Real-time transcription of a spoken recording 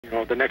You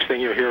know, the next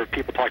thing you hear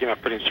people talking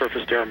about putting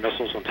surface-to-air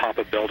missiles on top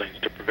of buildings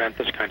to prevent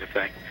this kind of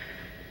thing.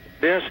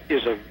 This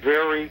is a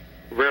very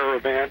rare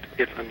event.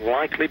 It's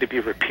unlikely to be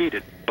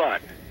repeated, but,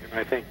 and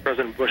I think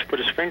President Bush put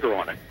his finger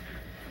on it,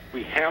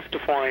 we have to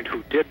find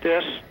who did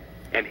this,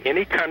 and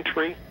any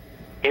country,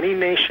 any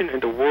nation in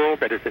the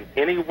world that is in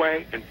any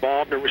way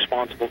involved or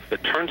responsible if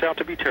it turns out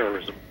to be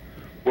terrorism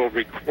will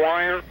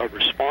require a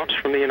response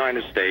from the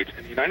United States,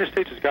 and the United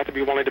States has got to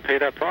be willing to pay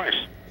that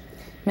price.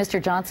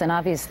 Mr. Johnson,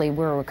 obviously we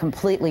were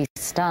completely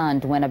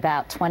stunned when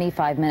about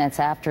 25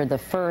 minutes after the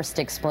first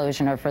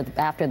explosion, or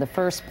after the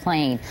first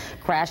plane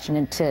crashed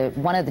into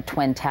one of the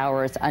Twin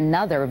Towers,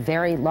 another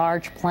very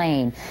large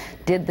plane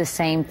did the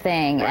same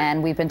thing. Right.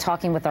 And we've been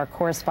talking with our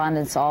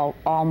correspondents all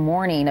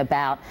morning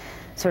about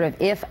sort of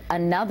if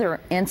another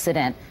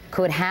incident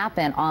could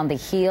happen on the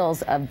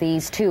heels of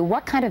these two.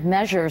 What kind of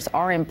measures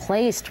are in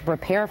place to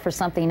prepare for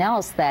something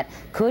else that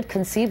could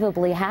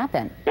conceivably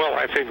happen? Well,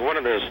 I think one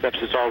of the steps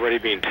is already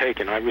being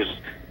taken. I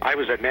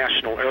was at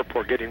National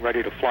Airport getting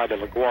ready to fly to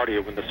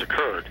LaGuardia when this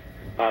occurred.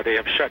 They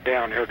have shut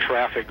down air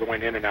traffic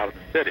going in and out of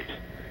the cities.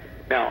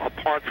 Now,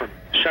 apart from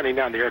shutting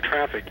down the air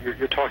traffic,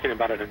 you're talking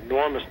about an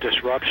enormous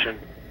disruption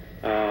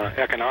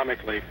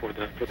economically for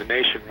the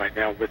nation right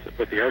now with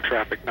the air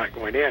traffic not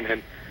going in,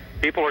 and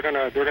people are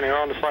they're going to err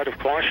on the side of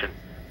caution.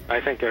 I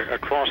think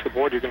across the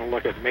board you're going to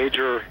look at the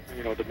major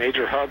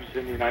hubs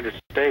in the United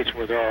States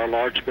where there are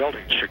large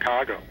buildings,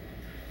 Chicago,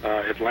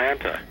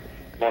 Atlanta,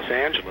 Los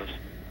Angeles,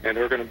 and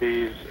there are going to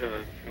be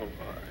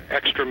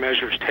extra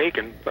measures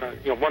taken.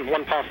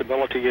 One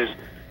possibility is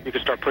you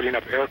could start putting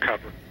up air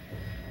cover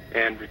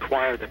and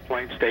require that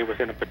planes stay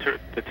within a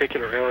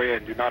particular area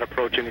and do not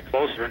approach any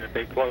closer. And if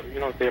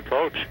they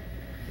approach,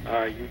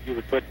 you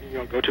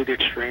would go to the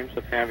extremes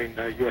of having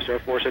the U.S. Air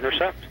Force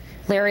intercept.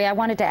 Larry, I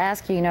wanted to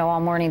ask you,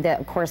 all morning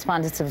that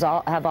correspondents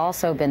have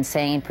also been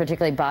saying,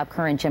 particularly Bob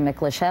Kerr and Jim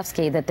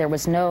Miklashevsky, that there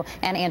was and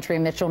Andrea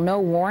Mitchell, no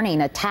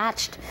warning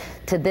attached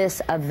to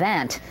this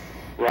event.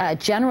 Right.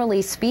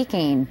 Generally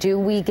speaking, do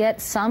we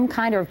get some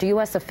kind of, do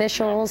U.S.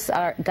 officials,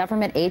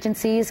 government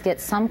agencies get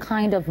some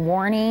kind of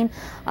warning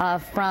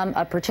from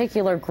a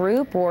particular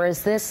group, or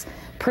is this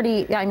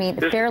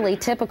fairly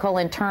typical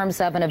in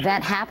terms of an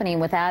event happening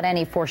without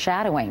any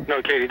foreshadowing?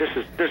 No, Katie, this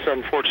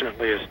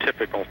unfortunately is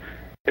typical.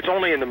 It's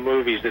only in the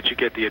movies that you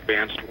get the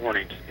advanced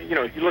warnings.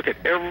 You look at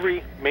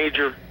every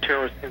major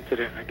terrorist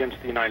incident against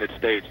the United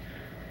States,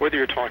 whether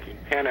you're talking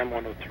Pan Am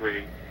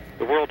 103,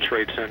 the World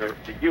Trade Center,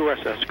 the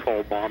USS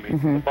Cole bombing,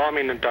 the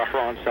bombing in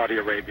Dhahran, Saudi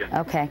Arabia.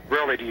 Okay.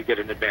 Rarely do you get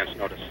an advance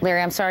notice.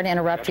 Larry, I'm sorry to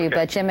interrupt you,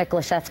 but Jim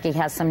Miklashevsky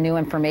has some new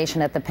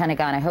information at the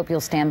Pentagon. I hope you'll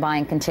stand by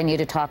and continue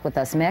to talk with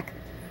us. Mick?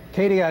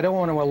 Katie, I don't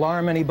want to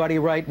alarm anybody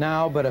right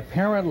now, but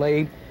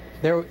apparently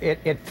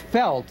it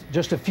felt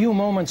just a few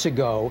moments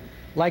ago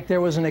like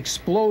there was an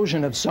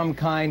explosion of some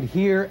kind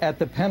here at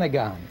the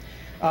Pentagon.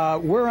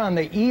 We're on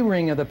the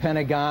E-ring of the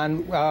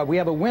Pentagon. We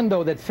have a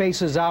window that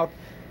faces out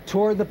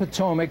toward the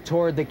Potomac,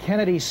 toward the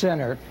Kennedy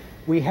Center.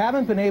 We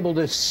haven't been able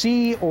to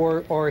see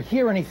or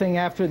hear anything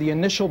after the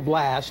initial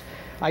blast.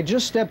 I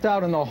just stepped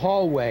out in the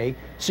hallway.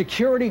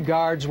 Security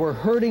guards were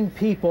herding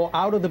people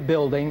out of the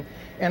building,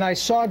 and I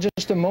saw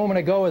just a moment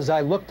ago as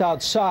I looked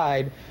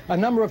outside, a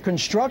number of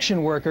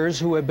construction workers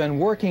who have been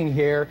working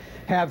here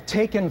have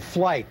taken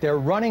flight. They're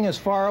running as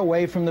far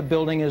away from the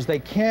building as they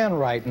can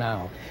right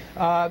now.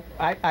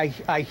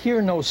 I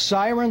hear no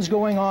sirens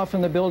going off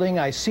in the building.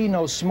 I see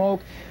no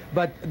smoke.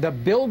 But the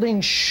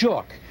building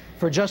shook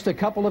for just a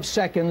couple of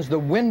seconds. The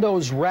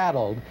windows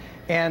rattled,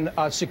 and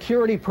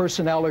security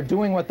personnel are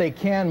doing what they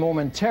can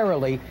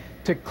momentarily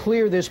to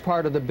clear this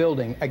part of the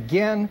building.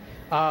 Again,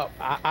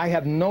 I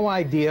have no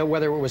idea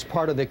whether it was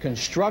part of the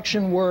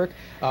construction work,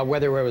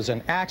 whether it was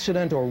an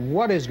accident, or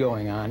what is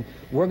going on.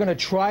 We're going to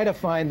try to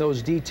find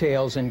those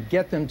details and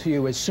get them to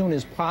you as soon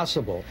as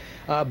possible.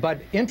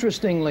 But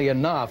interestingly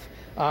enough,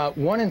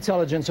 one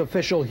intelligence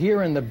official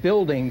here in the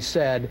building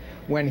said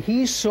when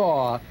he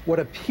saw what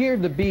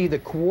appeared to be the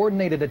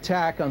coordinated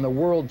attack on the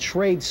World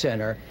Trade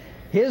Center,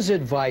 his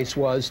advice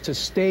was to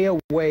stay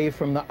away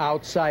from the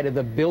outside of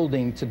the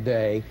building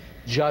today,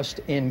 just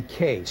in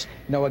case.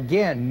 Now,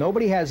 again,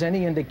 nobody has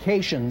any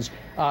indications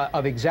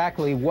of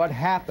exactly what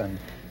happened,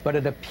 but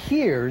it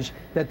appears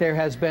that there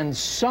has been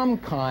some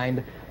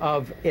kind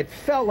of, it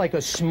felt like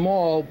a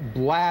small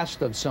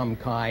blast of some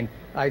kind.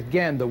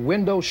 Again, the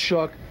windows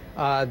shook.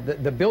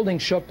 The building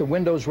shook, the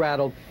windows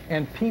rattled,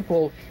 and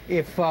people,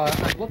 if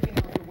I'm looking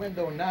out the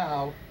window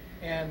now,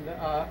 and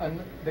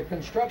the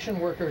construction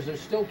workers are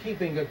still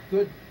keeping a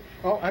good,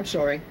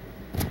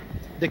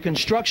 the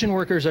construction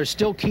workers are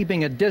still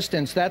keeping a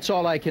distance. That's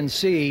all I can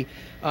see,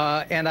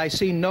 and I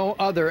see no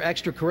other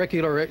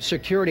extracurricular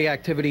security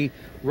activity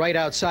right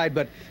outside.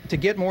 But to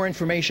get more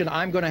information,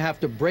 I'm going to have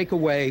to break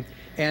away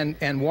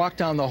and walk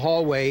down the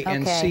hallway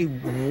and see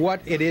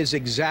what it is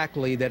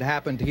exactly that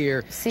happened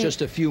here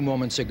just a few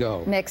moments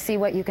ago. Mick, see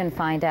what you can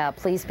find out.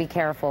 Please be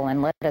careful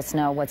and let us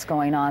know what's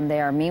going on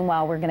there.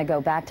 Meanwhile, we're going to go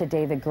back to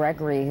David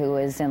Gregory, who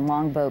is in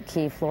Longboat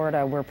Key,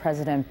 Florida, where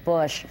President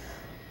Bush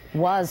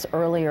was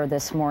earlier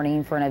this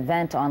morning for an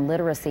event on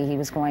literacy. He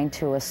was going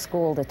to a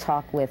school to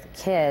talk with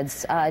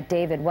kids.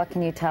 David, what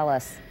can you tell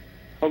us?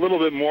 A little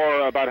bit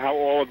more about how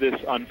all of this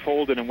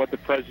unfolded and what the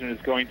president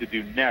is going to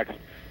do next.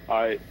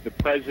 The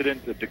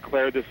president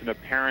declared this an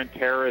apparent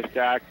terrorist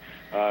act.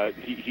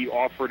 He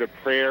offered a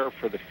prayer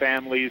for the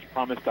families,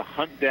 promised to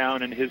hunt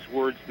down, in his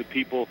words, the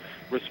people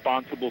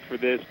responsible for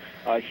this.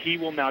 He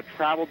will now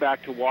travel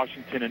back to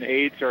Washington, and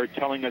aides are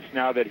telling us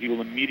now that he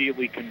will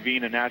immediately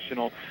convene a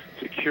national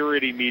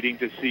security meeting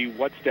to see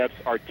what steps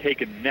are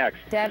taken next.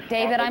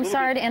 David, I'm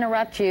sorry to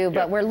interrupt you,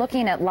 but we're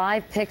looking at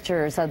live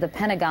pictures of the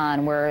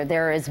Pentagon where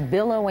there is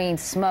billowing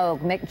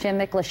smoke. Jim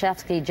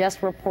Miklashevsky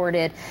just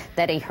reported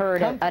that he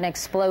heard an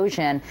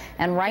explosion,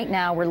 and right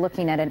now we're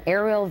looking at an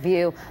aerial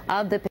view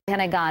of the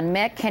Pentagon.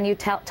 Mick, can you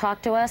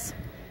talk to us?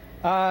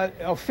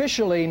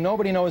 Officially,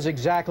 nobody knows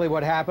exactly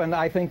what happened.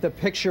 I think the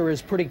picture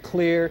is pretty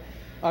clear.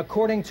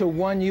 According to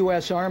one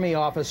U.S. Army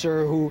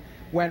officer who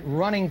went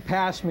running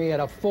past me at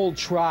a full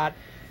trot,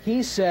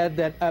 he said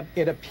that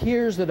it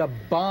appears that a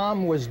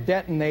bomb was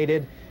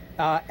detonated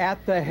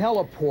at the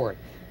heliport.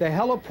 The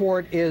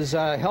heliport is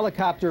a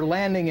helicopter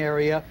landing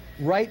area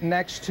right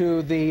next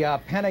to the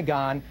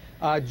Pentagon,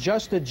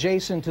 just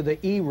adjacent to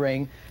the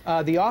E-ring.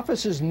 The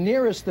offices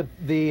nearest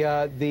the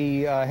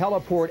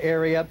heliport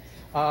area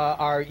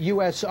are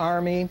U.S.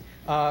 Army,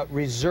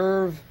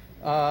 Reserve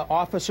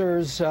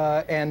officers,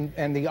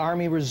 and the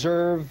Army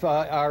Reserve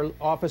our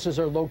offices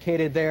are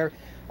located there.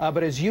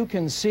 But as you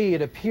can see,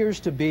 it appears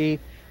to be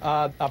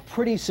a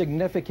pretty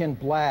significant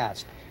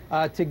blast.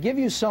 To give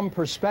you some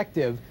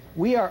perspective,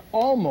 we are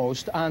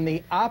almost on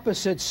the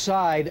opposite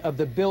side of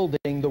the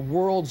building, the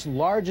world's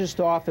largest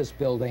office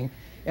building.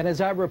 And as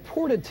I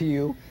reported to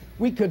you,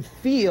 we could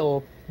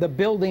feel the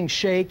building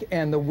shake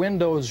and the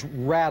windows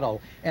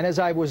rattle. And as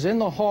I was in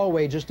the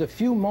hallway just a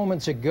few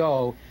moments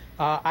ago,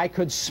 I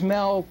could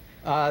smell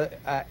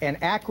an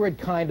acrid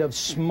kind of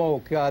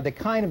smoke, the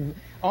kind of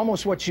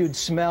almost what you'd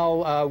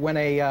smell when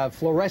a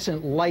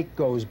fluorescent light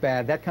goes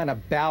bad, that kind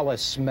of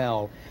ballast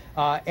smell.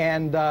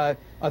 And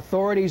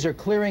authorities are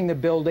clearing the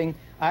building.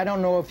 I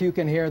don't know if you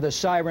can hear the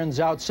sirens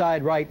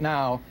outside right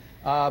now,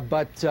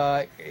 but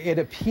it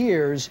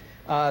appears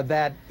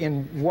that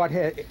in what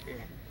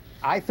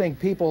I think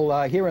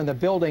people here in the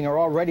building are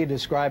already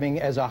describing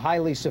as a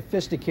highly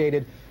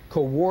sophisticated,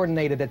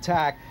 coordinated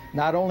attack,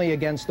 not only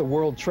against the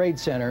World Trade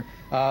Center,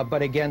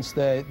 but against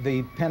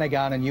the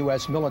Pentagon and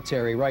U.S.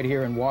 military right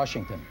here in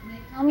Washington.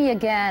 Tell me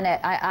again,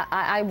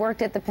 I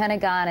worked at the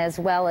Pentagon as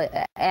well,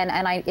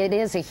 and it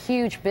is a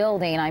huge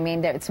building. I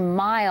mean, it's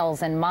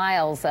miles and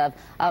miles of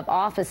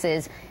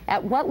offices.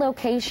 At what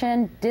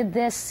location did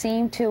this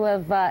seem to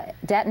have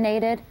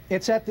detonated?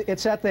 It's at the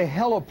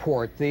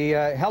heliport. The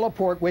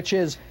heliport, which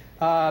is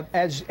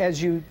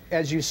as you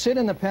sit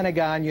in the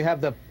Pentagon, you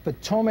have the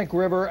Potomac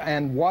River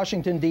and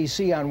Washington,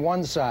 D.C. on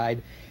one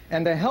side,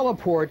 and the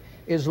heliport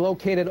is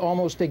located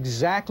almost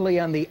exactly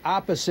on the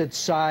opposite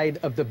side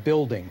of the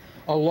building,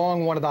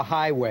 along one of the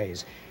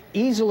highways.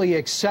 Easily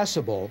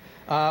accessible,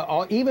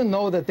 even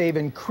though that they've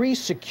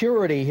increased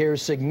security here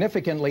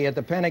significantly at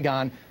the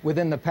Pentagon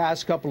within the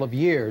past couple of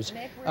years.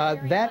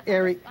 That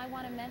area. I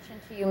want to mention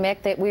to you,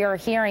 Mick, that we are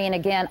hearing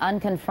again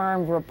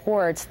unconfirmed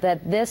reports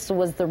that this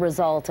was the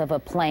result of a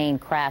plane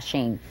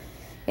crashing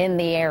in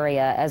the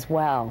area as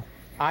well.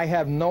 I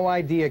have no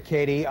idea,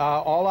 Katie.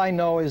 All I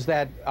know is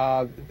that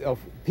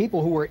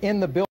people who were in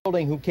the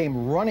building who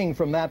came running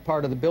from that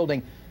part of the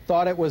building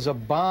thought it was a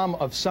bomb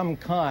of some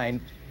kind.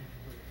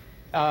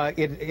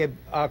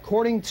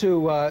 According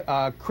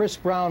to Chris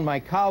Brown, my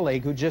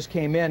colleague who just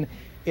came in,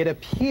 it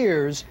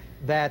appears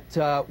that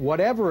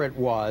whatever it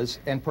was,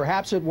 and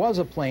perhaps it was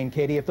a plane,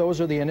 Katie, if those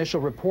are the initial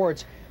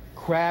reports,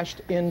 crashed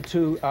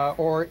into,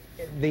 or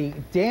the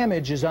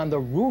damage is on the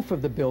roof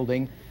of the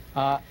building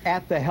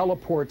at the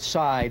heliport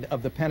side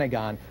of the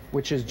Pentagon,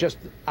 which is just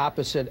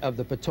opposite of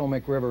the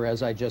Potomac River,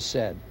 as I just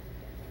said.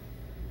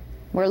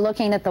 We're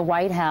looking at the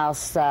White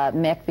House,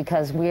 Mick,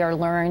 because we are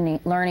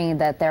learning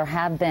that there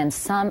have been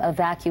some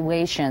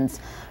evacuations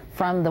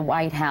from the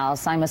White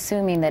House. I'm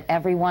assuming that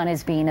everyone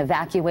is being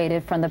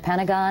evacuated from the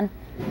Pentagon?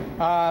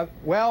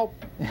 Well,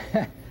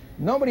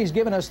 nobody's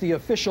given us the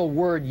official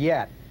word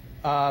yet,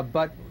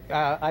 but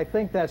I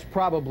think that's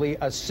probably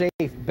a safe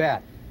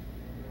bet.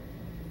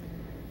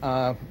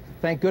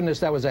 Thank goodness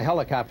that was a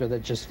helicopter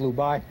that just flew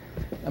by.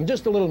 I'm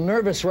just a little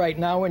nervous right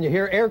now when you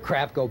hear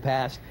aircraft go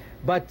past.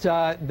 But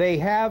they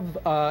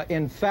have,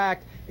 in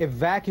fact,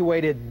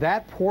 evacuated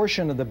that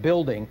portion of the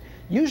building.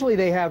 Usually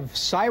they have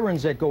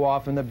sirens that go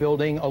off in the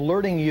building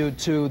alerting you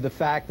to the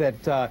fact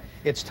that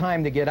it's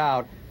time to get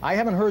out. I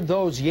haven't heard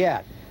those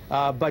yet,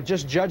 but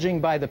just judging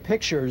by the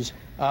pictures,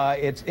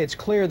 it's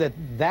clear that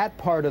that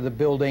part of the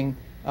building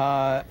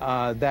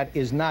that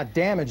is not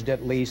damaged,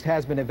 at least,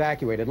 has been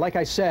evacuated. Like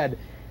I said,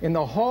 in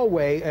the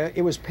hallway,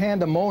 it was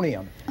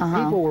pandemonium.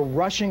 People were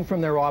rushing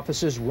from their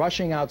offices,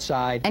 rushing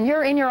outside. And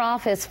you're in your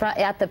office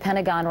at the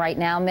Pentagon right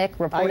now, Mick,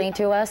 reporting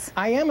to us?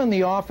 I am in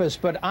the office,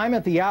 but I'm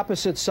at the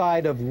opposite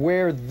side of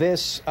where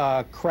this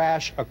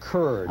crash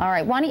occurred. All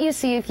right, why don't you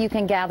see if you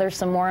can gather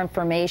some more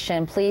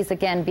information. Please,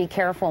 again, be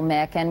careful,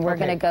 Mick, and we're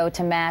going to go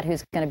to Matt,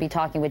 who's going to be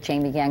talking with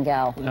Jamie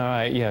Gangel. All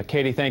right, yeah,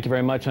 Katie, thank you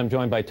very much. I'm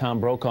joined by Tom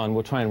Brokaw, and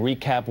we'll try and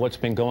recap what's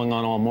been going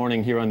on all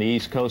morning here on the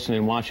East Coast and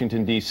in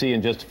Washington, D.C.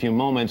 in just a few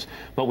moments.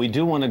 But we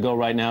do want to go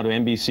right now to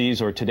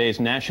NBC's or today's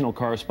national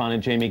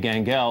correspondent, Jamie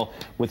Gangel,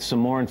 with some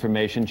more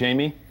information.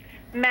 Jamie?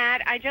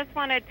 Matt, I just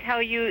want to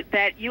tell you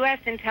that U.S.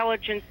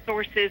 intelligence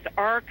sources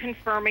are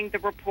confirming the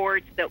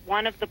reports that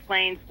one of the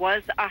planes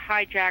was a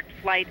hijacked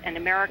flight, an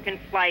American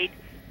flight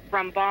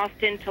from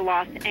Boston to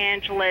Los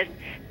Angeles.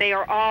 They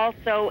are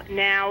also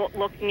now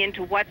looking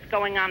into what's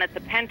going on at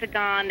the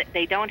Pentagon.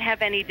 They don't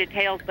have any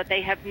details, but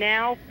they have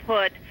now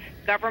put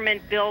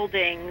government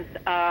buildings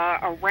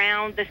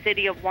around the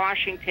city of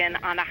Washington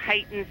on a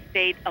heightened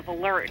state of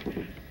alert.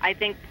 I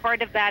think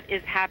part of that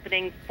is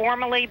happening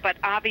formally, but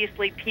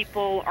obviously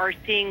people are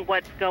seeing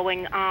what's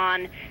going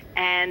on,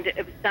 and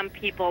some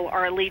people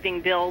are leaving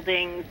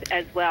buildings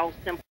as well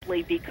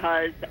simply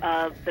because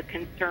of the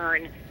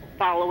concern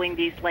following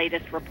these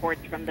latest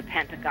reports from the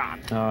Pentagon.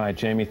 All right,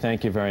 Jamie,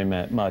 thank you very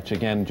much.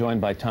 Again, joined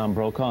by Tom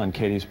Brokaw, and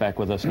Katie's back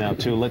with us now,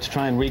 too. Let's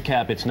try and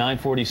recap. It's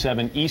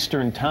 9:47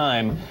 Eastern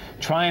Time.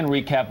 Try and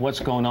recap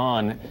what's going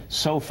on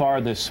so far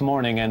this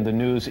morning, and the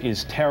news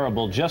is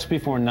terrible. Just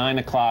before 9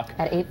 o'clock.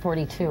 At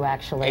 8:42,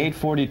 actually.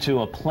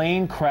 8:42, a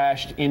plane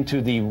crashed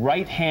into the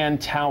right-hand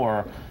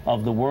tower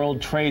of the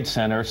World Trade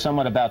Center,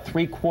 somewhat about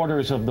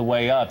 3/4 of the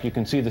way up. You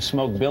can see the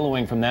smoke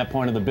billowing from that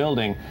point of the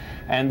building.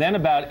 And then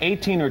about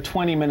 18 or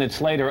 20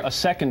 minutes later, a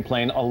second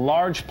plane, a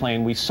large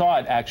plane, we saw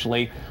it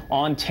actually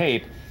on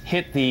tape,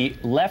 hit the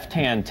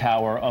left-hand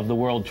tower of the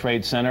World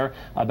Trade Center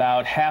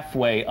about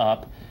halfway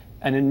up.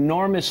 An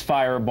enormous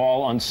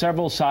fireball on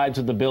several sides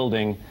of the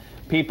building.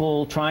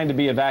 People trying to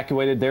be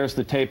evacuated. There's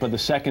the tape of the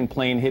second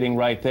plane hitting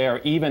right there,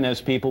 even as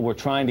people were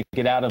trying to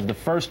get out of the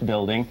first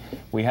building.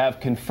 We have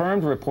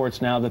confirmed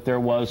reports now that there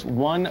was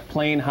one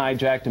plane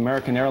hijacked,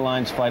 American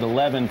Airlines Flight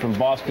 11 from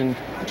Boston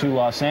to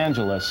Los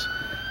Angeles.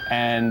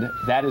 And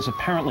that is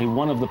apparently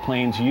one of the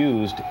planes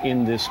used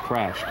in this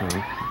crash,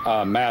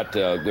 Tony. Matt,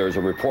 there's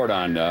a report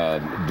on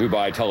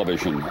Dubai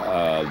television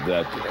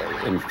that,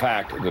 in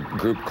fact, the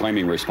group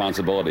claiming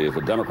responsibility is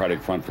the Democratic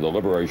Front for the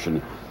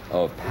Liberation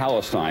of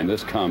Palestine.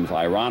 This comes,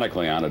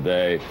 ironically, on a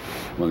day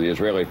when the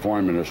Israeli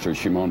Foreign Minister,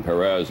 Shimon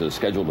Peres, is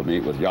scheduled to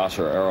meet with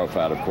Yasser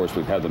Arafat. Of course,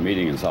 we've had the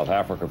meeting in South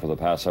Africa for the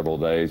past several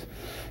days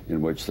in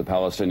which the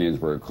Palestinians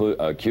were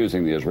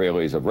accusing the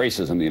Israelis of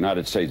racism. The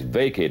United States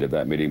vacated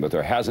that meeting, but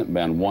there hasn't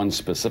been one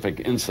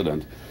specific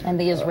incident. And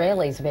the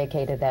Israelis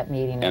vacated that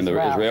meeting as well. And the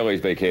Israelis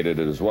vacated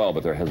it as well,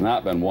 but there has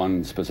not been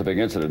one specific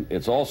incident.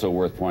 It's also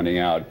worth pointing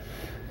out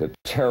that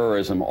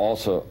terrorism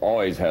also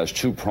always has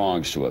two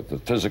prongs to it, the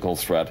physical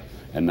threat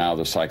and now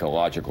the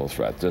psychological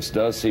threat. This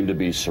does seem to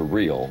be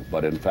surreal,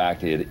 but in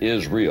fact it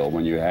is real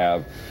when you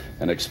have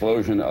an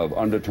explosion of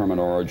undetermined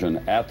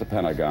origin at the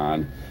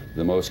Pentagon,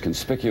 the most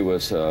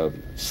conspicuous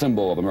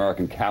symbol of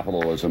American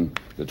capitalism,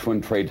 the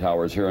Twin Trade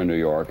Towers here in New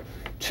York,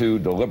 two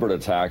deliberate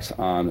attacks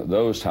on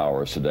those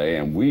towers today,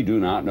 and we do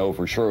not know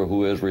for sure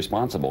who is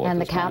responsible. And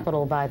the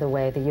Capitol, by the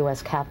way, the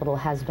U.S. Capitol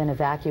has been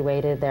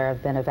evacuated. There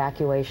have been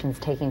evacuations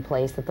taking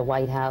place at the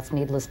White House.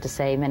 Needless to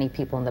say, many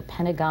people in the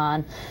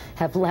Pentagon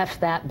have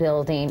left that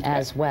building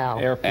as well.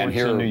 Airports and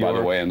here, in New York. by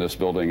the way, in this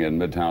building in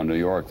Midtown New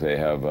York, they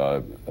have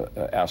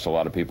asked a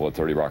lot of people at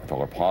 30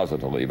 Rockefeller Plaza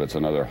to leave. It's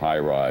another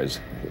high-rise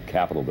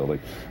Capitol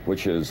building,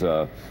 which is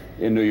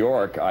in New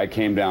York. I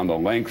came down the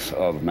length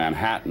of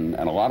Manhattan,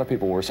 and a lot of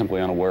people were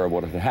simply unaware of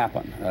what had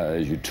happened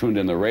as you tuned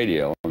in the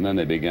radio, and then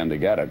they began to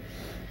get it.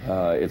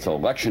 It's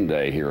election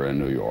day here in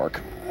New York.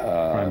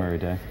 Primary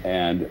day.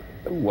 And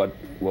what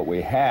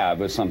we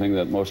have is something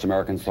that most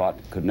Americans thought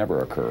could never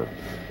occur.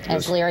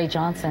 As Larry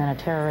Johnson, a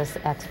terrorist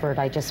expert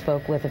I just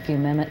spoke with a few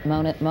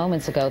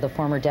moments ago, the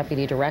former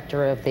deputy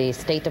director of the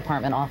State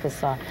Department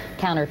Office on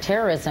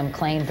Counterterrorism,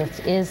 claimed this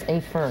is a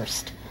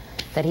first,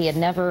 that he had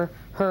never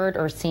heard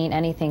or seen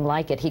anything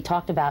like it. He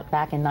talked about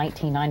back in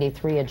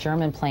 1993 a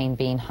German plane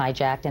being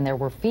hijacked, and there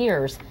were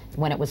fears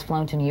when it was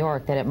flown to New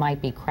York that it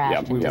might be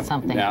crashed into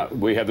something. Now,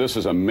 we have this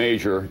as a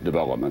major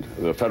development.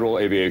 The Federal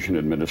Aviation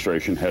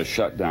Administration has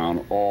shut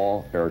down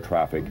all air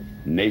traffic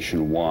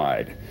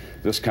nationwide.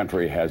 This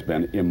country has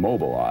been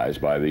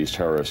immobilized by these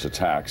terrorist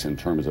attacks in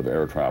terms of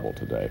air travel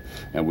today,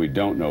 and we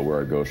don't know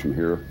where it goes from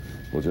here.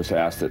 We'll just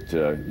ask that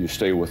you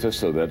stay with us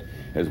so that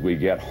as we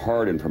get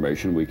hard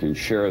information, we can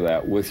share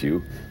that with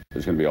you.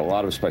 There's going to be a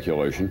lot of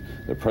speculation.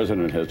 The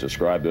president has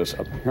described this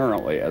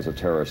apparently as a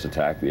terrorist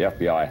attack. The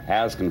FBI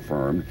has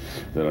confirmed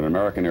that an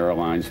American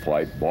Airlines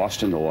flight,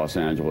 Boston to Los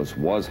Angeles,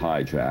 was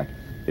hijacked.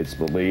 It's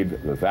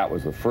believed that that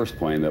was the first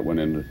plane that went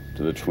into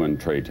the Twin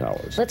Trade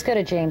Towers. Let's go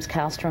to James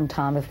Kallstrom,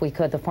 Tom, if we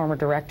could, the former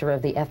director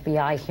of the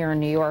FBI here in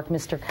New York.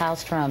 Mr.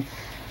 Kallstrom,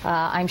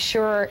 I'm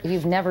sure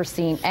you've never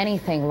seen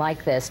anything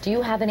like this. Do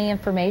you have any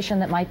information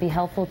that might be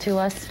helpful to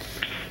us?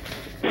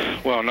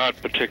 Well, not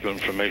particular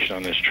information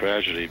on this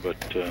tragedy, but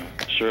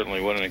certainly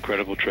what an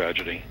incredible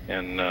tragedy.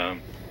 And,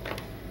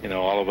 you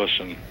know, all of us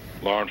in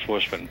law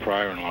enforcement and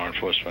prior in law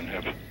enforcement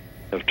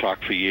have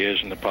talked for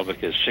years, and the public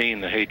has seen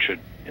the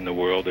hatred in the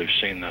world. They've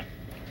seen the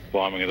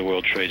bombing of the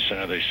World Trade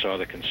Center. They saw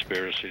the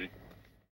conspiracy.